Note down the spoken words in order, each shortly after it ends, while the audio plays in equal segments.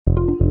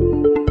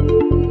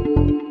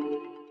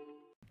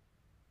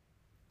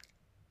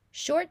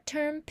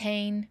Short-term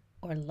pain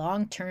or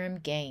long-term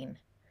gain.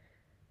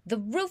 The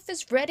roof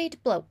is ready to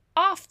blow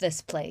off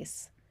this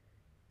place.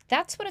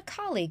 That's what a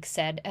colleague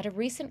said at a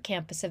recent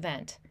campus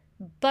event,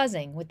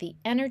 buzzing with the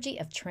energy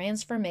of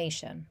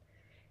transformation.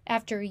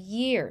 After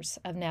years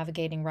of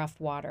navigating rough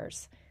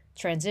waters,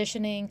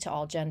 transitioning to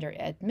all-gender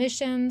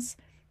admissions,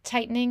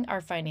 tightening our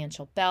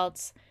financial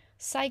belts,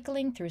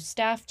 cycling through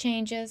staff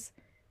changes,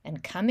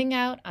 and coming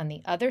out on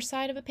the other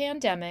side of a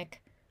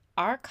pandemic,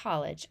 our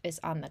college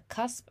is on the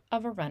cusp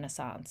of a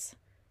renaissance.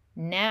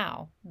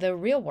 Now, the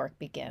real work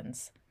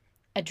begins,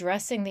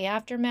 addressing the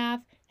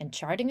aftermath and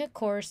charting a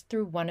course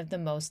through one of the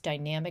most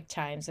dynamic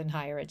times in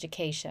higher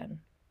education.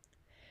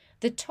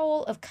 The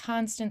toll of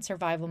constant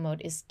survival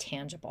mode is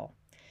tangible.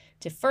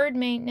 Deferred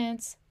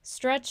maintenance,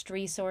 stretched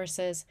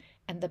resources,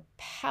 and the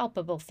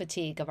palpable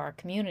fatigue of our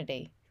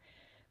community.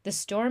 The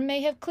storm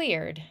may have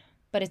cleared,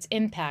 but its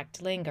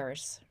impact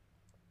lingers.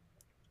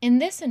 In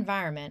this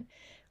environment,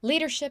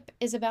 leadership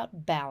is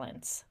about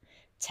balance,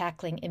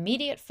 tackling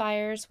immediate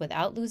fires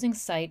without losing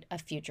sight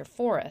of future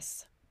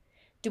forests.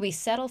 Do we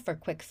settle for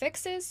quick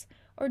fixes,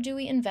 or do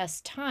we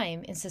invest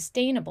time in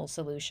sustainable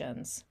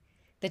solutions?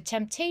 The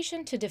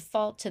temptation to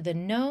default to the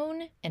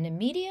known and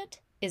immediate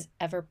is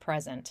ever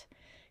present.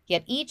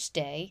 Yet each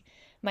day,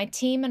 my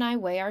team and I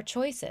weigh our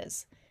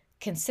choices,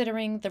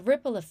 considering the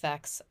ripple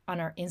effects on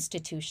our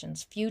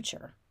institution's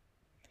future.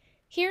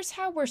 Here's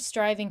how we're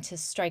striving to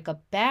strike a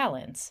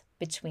balance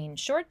between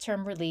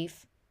short-term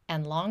relief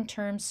and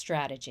long-term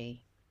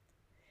strategy.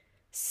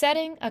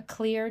 Setting a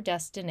clear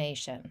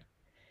destination.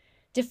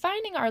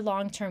 Defining our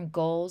long-term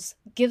goals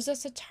gives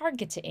us a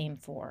target to aim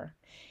for.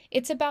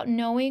 It's about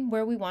knowing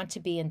where we want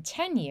to be in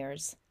 10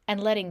 years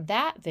and letting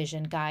that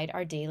vision guide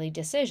our daily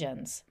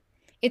decisions.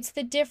 It's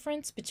the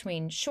difference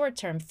between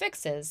short-term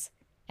fixes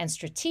and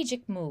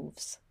strategic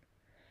moves.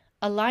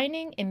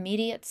 Aligning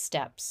immediate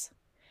steps.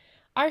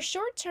 Our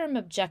short-term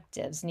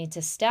objectives need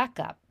to stack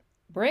up,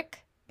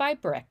 brick by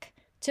brick,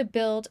 to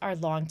build our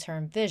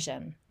long-term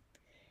vision.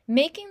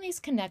 Making these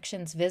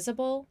connections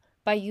visible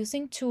by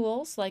using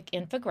tools like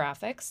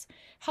infographics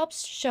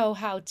helps show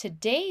how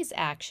today's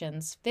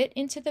actions fit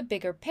into the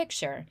bigger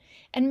picture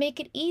and make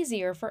it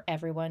easier for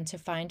everyone to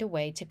find a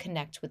way to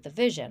connect with the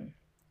vision.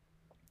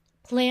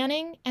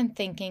 Planning and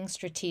thinking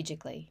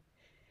strategically.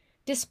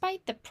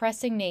 Despite the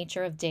pressing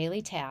nature of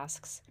daily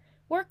tasks,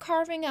 we're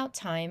carving out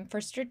time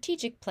for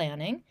strategic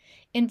planning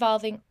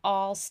involving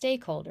all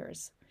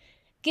stakeholders.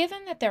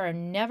 Given that there are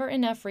never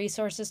enough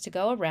resources to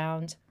go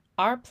around,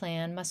 our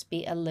plan must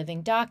be a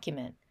living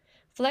document,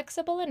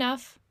 flexible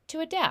enough to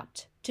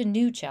adapt to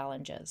new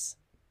challenges.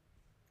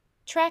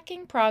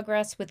 Tracking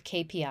progress with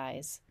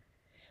KPIs.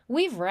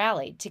 We've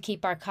rallied to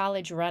keep our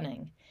college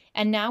running,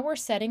 and now we're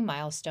setting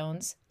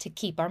milestones to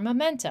keep our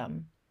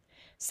momentum.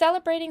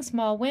 Celebrating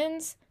small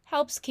wins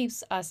helps keep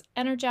us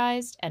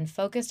energized and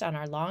focused on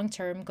our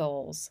long-term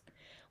goals.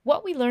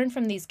 What we learn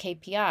from these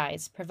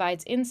KPIs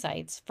provides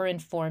insights for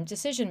informed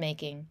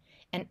decision-making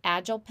and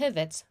agile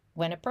pivots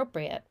when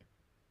appropriate.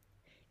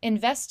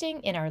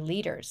 Investing in our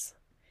leaders.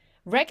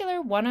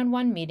 Regular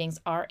one-on-one meetings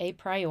are a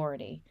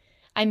priority.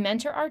 I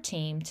mentor our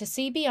team to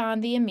see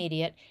beyond the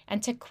immediate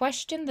and to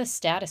question the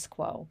status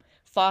quo,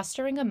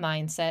 fostering a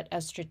mindset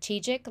of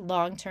strategic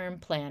long-term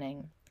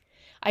planning.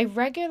 I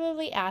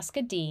regularly ask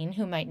a dean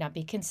who might not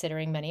be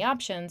considering many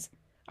options,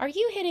 "Are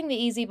you hitting the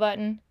easy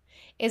button?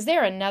 Is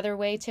there another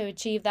way to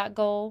achieve that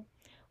goal?"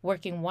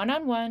 Working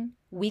one-on-one,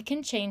 we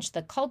can change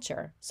the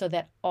culture so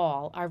that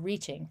all are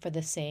reaching for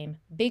the same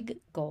big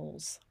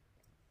goals.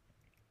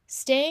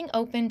 Staying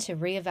open to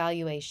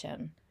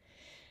reevaluation.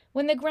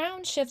 When the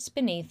ground shifts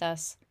beneath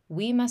us,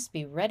 we must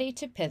be ready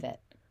to pivot,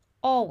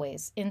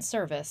 always in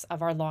service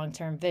of our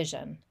long-term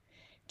vision.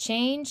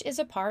 Change is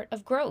a part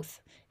of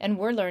growth, and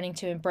we're learning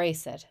to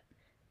embrace it.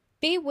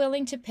 Be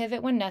willing to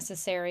pivot when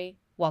necessary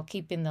while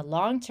keeping the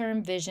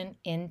long-term vision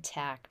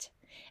intact.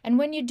 And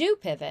when you do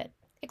pivot,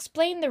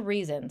 explain the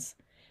reasons.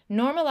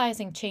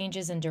 Normalizing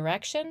changes in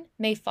direction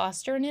may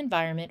foster an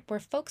environment where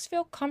folks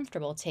feel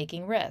comfortable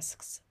taking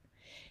risks.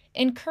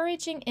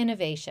 Encouraging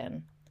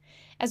innovation.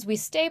 As we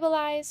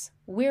stabilize,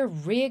 we're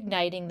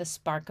reigniting the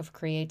spark of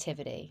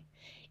creativity.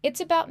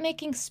 It's about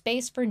making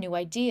space for new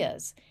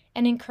ideas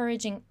and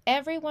encouraging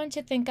everyone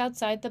to think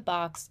outside the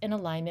box in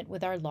alignment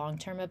with our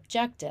long-term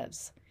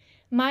objectives.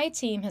 My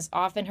team has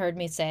often heard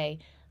me say,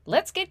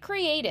 "Let's get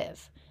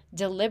creative,"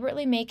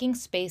 deliberately making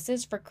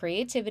spaces for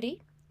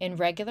creativity in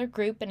regular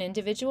group and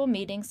individual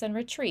meetings and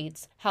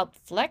retreats help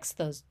flex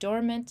those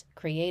dormant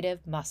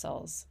creative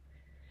muscles.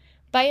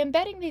 By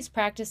embedding these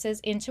practices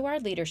into our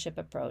leadership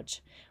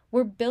approach,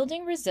 we're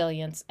building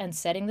resilience and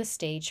setting the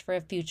stage for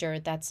a future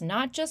that's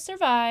not just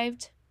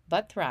survived,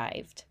 but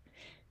thrived.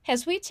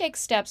 As we take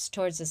steps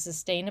towards a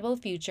sustainable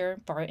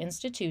future for our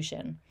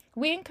institution,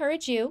 we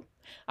encourage you,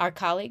 our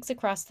colleagues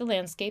across the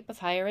landscape of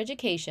higher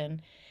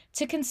education,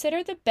 to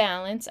consider the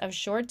balance of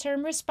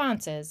short-term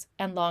responses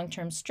and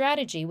long-term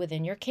strategy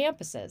within your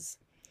campuses.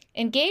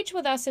 Engage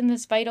with us in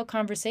this vital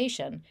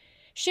conversation.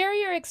 Share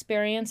your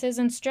experiences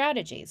and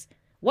strategies.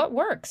 What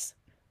works?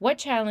 What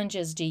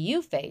challenges do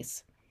you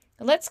face?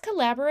 Let's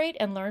collaborate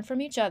and learn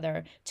from each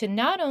other to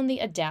not only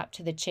adapt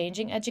to the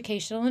changing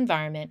educational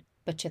environment,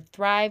 but to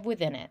thrive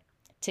within it.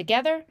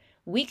 Together,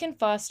 we can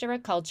foster a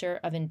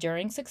culture of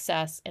enduring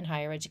success in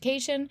higher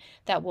education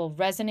that will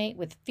resonate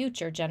with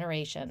future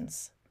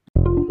generations.